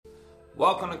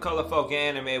Welcome to Color Folk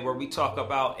Anime, where we talk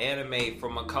about anime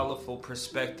from a colorful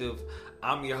perspective.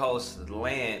 I'm your host,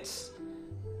 Lance,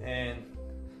 and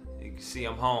you can see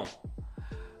I'm home.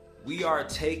 We are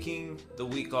taking the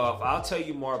week off. I'll tell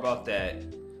you more about that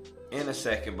in a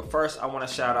second, but first I want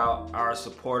to shout out our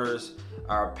supporters,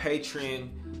 our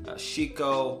patron,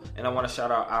 Chico, and I want to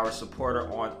shout out our supporter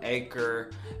on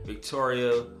Anchor,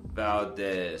 Victoria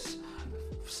Valdez.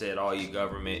 Said all you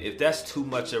government. If that's too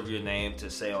much of your name to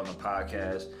say on the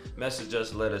podcast, message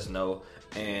us, let us know,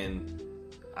 and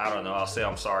I don't know, I'll say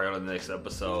I'm sorry on the next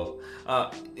episode.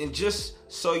 And just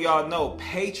so y'all know,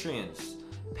 patrons,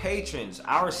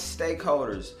 our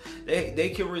stakeholders,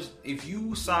 they can if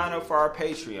you sign up for our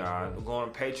Patreon, go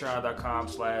on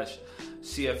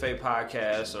patreon.com/CFA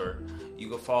podcast, or you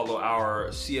can follow our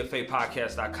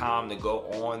CFApodcast.com to go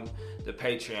on the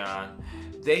Patreon.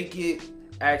 They get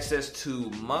access to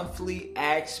monthly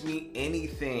Ask Me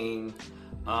Anything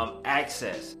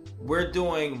access. We're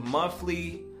doing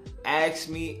monthly Ask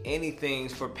Me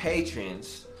Anythings for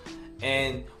patrons,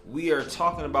 and we are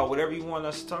talking about whatever you want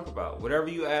us to talk about. Whatever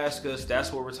you ask us,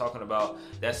 that's what we're talking about.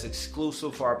 That's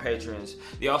exclusive for our patrons.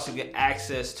 They also get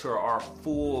access to our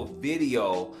full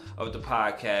video of the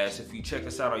podcast. If you check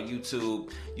us out on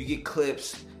YouTube, you get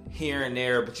clips here and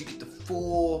there, but you get the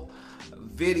full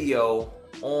video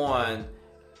on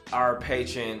our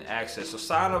patron access. So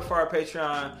sign up for our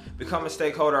Patreon, become a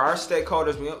stakeholder. Our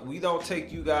stakeholders, we don't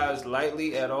take you guys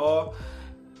lightly at all,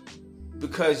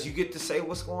 because you get to say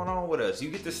what's going on with us. You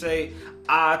get to say,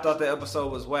 I thought the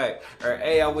episode was whack, or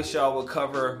hey, I wish y'all would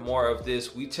cover more of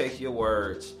this. We take your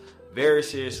words very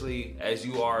seriously, as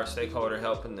you are a stakeholder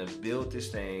helping to build this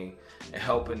thing and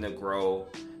helping to grow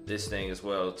this thing as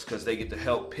well. It's because they get to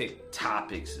help pick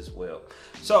topics as well.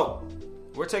 So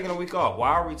we're taking a week off.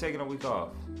 Why are we taking a week off?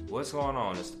 What's going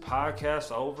on? Is the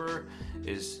podcast over?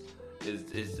 Is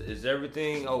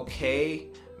everything okay,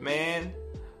 man?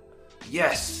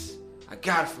 Yes, I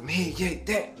got it from here. Yeah,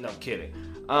 that. No, I'm kidding.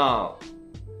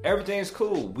 Everything's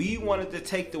cool. We wanted to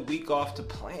take the week off to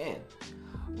plan.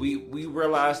 We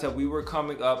realized that we were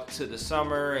coming up to the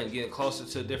summer and getting closer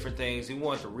to different things. We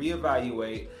wanted to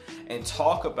reevaluate and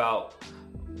talk about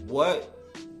what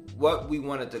we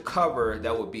wanted to cover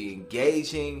that would be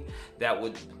engaging, that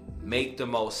would make the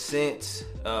most sense.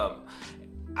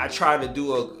 I try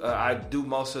to I do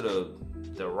most of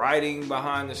the writing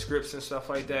behind the scripts and stuff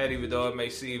like that, even though it may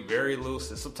seem very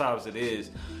loose, and sometimes it is.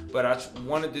 But I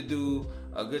wanted to do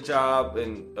a good job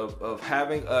of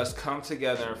having us come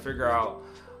together and figure out,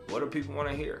 what do people want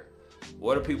to hear?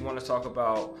 What do people want to talk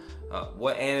about?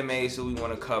 What animes do we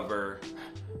want to cover?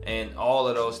 And all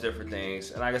of those different things.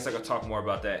 And I guess I could talk more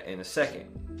about that in a second.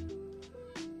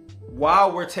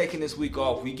 While we're taking this week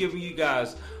off, we're giving you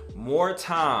guys more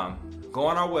time. Go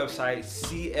on our website,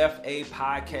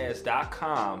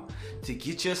 CFApodcast.com, to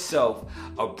get yourself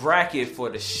a bracket for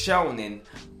the Shonen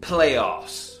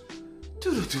playoffs.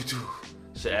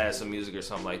 Should add some music or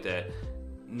something like that.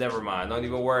 Never mind. Don't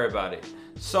even worry about it.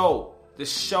 So, the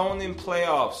Shonen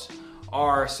playoffs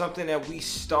are something that we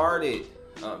started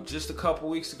just a couple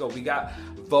weeks ago. We got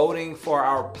voting for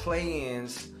our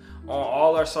play-ins on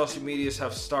all our social medias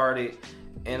have started,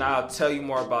 and I'll tell you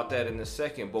more about that in a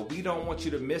second. But we don't want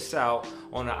you to miss out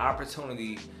on the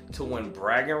opportunity to win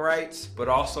bragging rights, but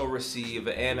also receive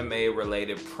an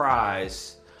anime-related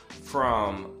prize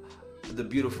from the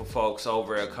beautiful folks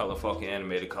over at Color Folk Anime,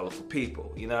 the colorful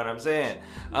people. You know what I'm saying?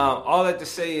 All that to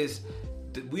say is,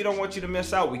 we don't want you to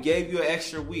miss out. We gave you an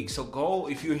extra week. So go,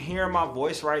 if you're hearing my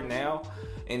voice right now,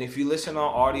 and if you listen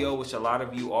on audio, which a lot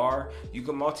of you are, you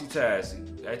can multitask.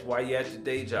 That's why you're at the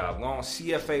day job. Go on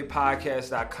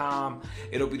CFApodcast.com.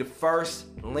 It'll be the first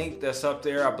link that's up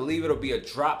there. I believe it'll be a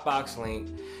Dropbox link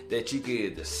that you can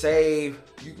either save,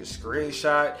 you can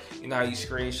screenshot. You know how you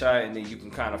screenshot and then you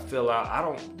can kind of fill out. I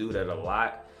don't do that a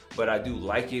lot, but I do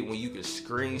like it when you can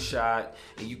screenshot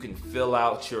and you can fill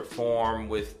out your form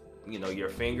with, you know, your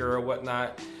finger or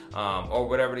whatnot. Or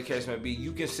whatever the case may be.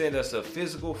 You can send us a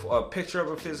picture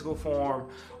of a physical form,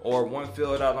 or one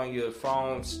filled out on your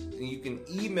phones. You can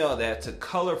email that to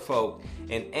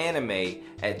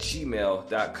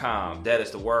colorfolkandanime@gmail.com. That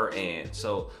is the word "and."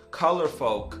 So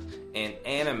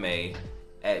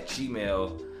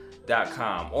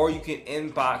colorfolkandanime@gmail.com. Or you can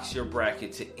inbox your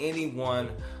bracket to any one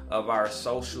of our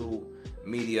social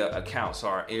media accounts,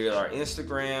 so either our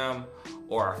Instagram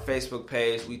or our Facebook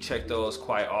page. We check those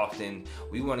quite often.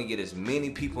 We want to get as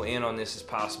many people in on this as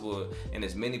possible, and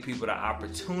as many people the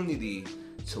opportunity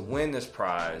to win this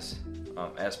prize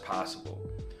as possible.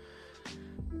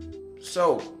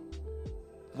 So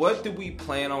what did we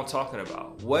plan on talking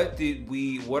about? What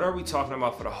are we talking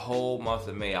about for the whole month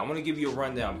of May? I want to give you a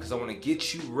rundown because I want to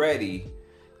get you ready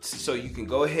so you can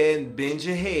go ahead and binge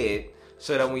ahead,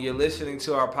 so that when you're listening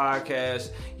to our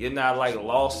podcast, you're not like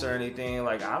lost or anything.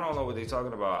 Like, I don't know what they're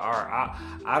talking about.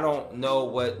 I don't know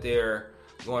what they're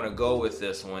going to go with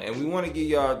this one. And we want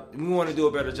to do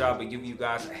a better job of giving you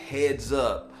guys a heads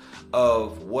up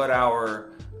of what our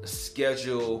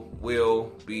schedule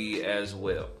will be as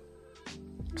well.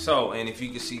 So, and if you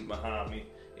can see behind me,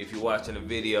 if you're watching the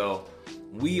video,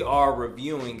 we are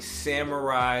reviewing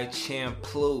Samurai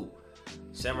Champloo.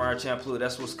 Samurai Champloo,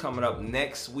 that's what's coming up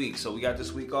next week. So we got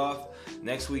this week off.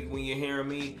 Next week when you're hearing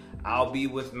me, I'll be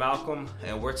with Malcolm,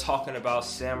 and we're talking about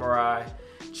Samurai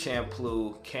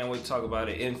Champloo. Can't wait to talk about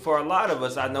it. And for a lot of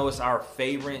us, I know it's our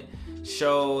favorite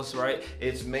shows, right?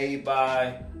 It's made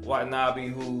by Watanabe,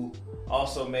 who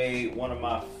also made one of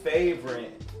my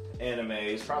favorite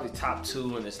animes, probably top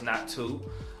 2, and it's not 2.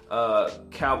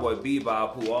 Cowboy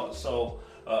Bebop, who also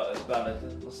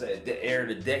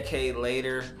aired a decade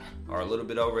later, or a little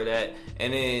bit over that.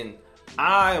 And then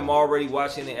I am already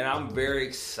watching it, and I'm very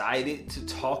excited to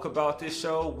talk about this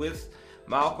show with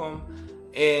Malcolm.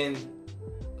 And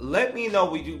let me know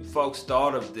what you folks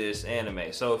thought of this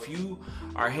anime. So if you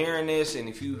are hearing this, and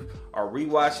if you are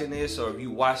rewatching this, or if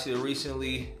you watched it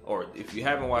recently, or if you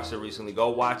haven't watched it recently, go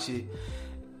watch it.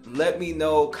 Let me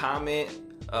know, comment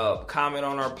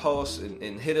on our posts,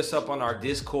 and hit us up on our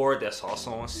Discord. That's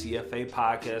also on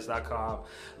cfapodcast.com.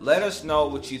 Let us know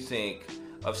what you think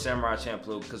of Samurai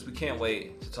Champloo, because we can't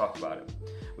wait to talk about it.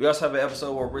 We also have an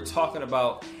episode where we're talking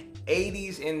about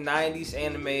 80s and 90s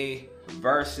anime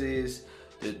versus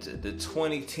the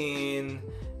 2010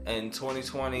 and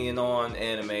 2020 and on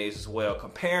animes as well.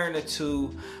 Comparing the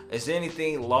two. Is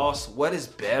anything lost? What is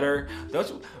better?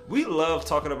 We love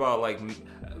talking about like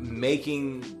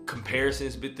making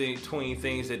comparisons between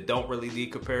things that don't really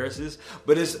need comparisons,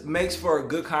 but it makes for a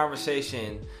good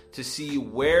conversation to see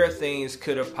where things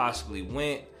could have possibly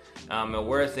went, and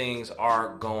where things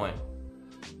are going.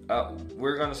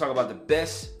 We're going to talk about the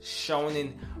best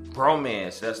shonen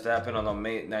bromance that's happened on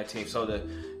May 19th. So the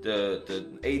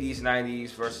 80s,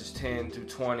 90s versus 10 through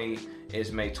 20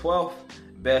 is May 12th.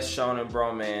 Best shonen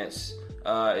bromance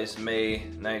is May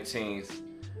 19th.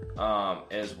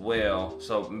 As well,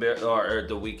 so or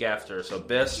the week after. So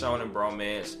best shonen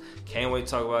bromance, can't wait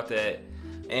to talk about that.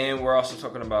 And we're also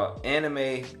talking about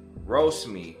Anime Roast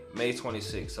Me, May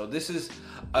 26th. So this is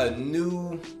a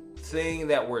new thing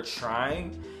that we're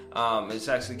trying. It's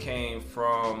actually came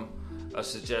from a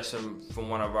suggestion from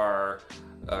one of our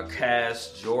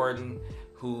cast, Jordan,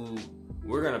 who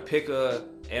we're gonna pick a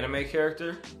anime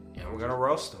character and we're gonna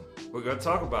roast them. We're gonna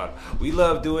talk about it. We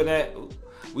love doing that.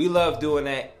 We love doing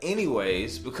that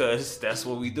anyways, because that's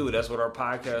what we do. That's what our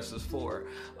podcast is for.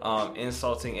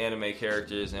 Insulting anime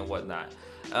characters and whatnot.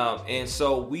 And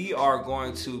so we are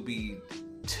going to be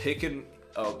picking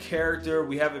a character.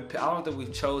 I don't think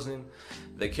we've chosen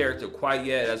the character quite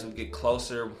yet. As we get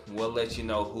closer, we'll let you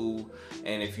know who.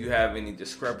 And if you have any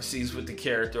discrepancies with the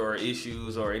character or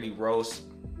issues or any roasts,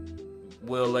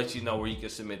 we'll let you know where you can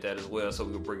submit that as well, so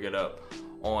we can bring it up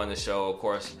on the show. Of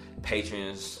course,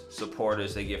 patrons,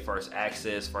 supporters, they get first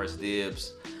access, first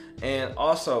dibs. And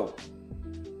also,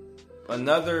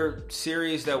 another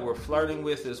series that we're flirting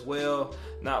with as well,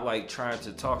 not like trying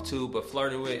to talk to, but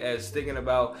flirting with, as thinking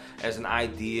about as an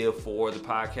idea for the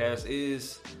podcast,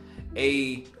 is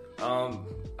a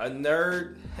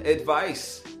nerd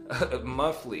advice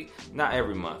monthly. Not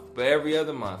every month, but every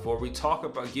other month, where we talk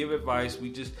about, give advice. We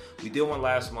did one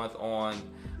last month on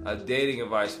dating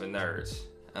advice for nerds.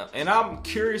 And I'm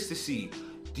curious to see,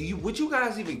 would you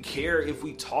guys even care if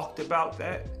we talked about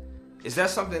that? Is that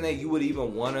something that you would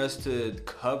even want us to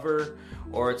cover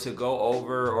or to go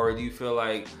over? Or do you feel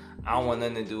like, I don't want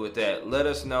nothing to do with that? Let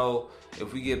us know.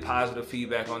 If we get positive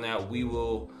feedback on that, we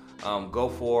will go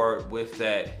forward with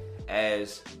that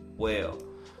as well.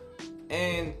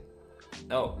 And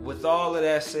with all of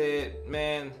that said,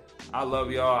 man, I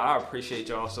love y'all. I appreciate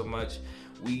y'all so much.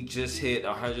 We just hit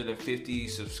 150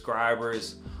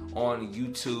 subscribers on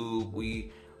YouTube.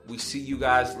 We see you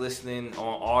guys listening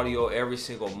on audio every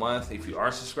single month. If you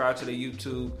are subscribed to the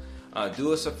YouTube,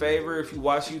 do us a favor. If you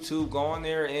watch YouTube, go on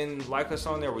there and like us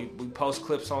on there. We post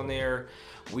clips on there.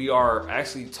 We are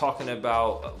actually talking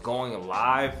about going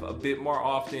live a bit more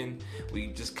often. We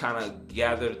just kind of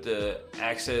gathered the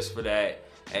access for that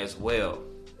as well.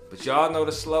 But y'all know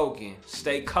the slogan: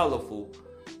 stay colorful.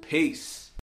 Peace.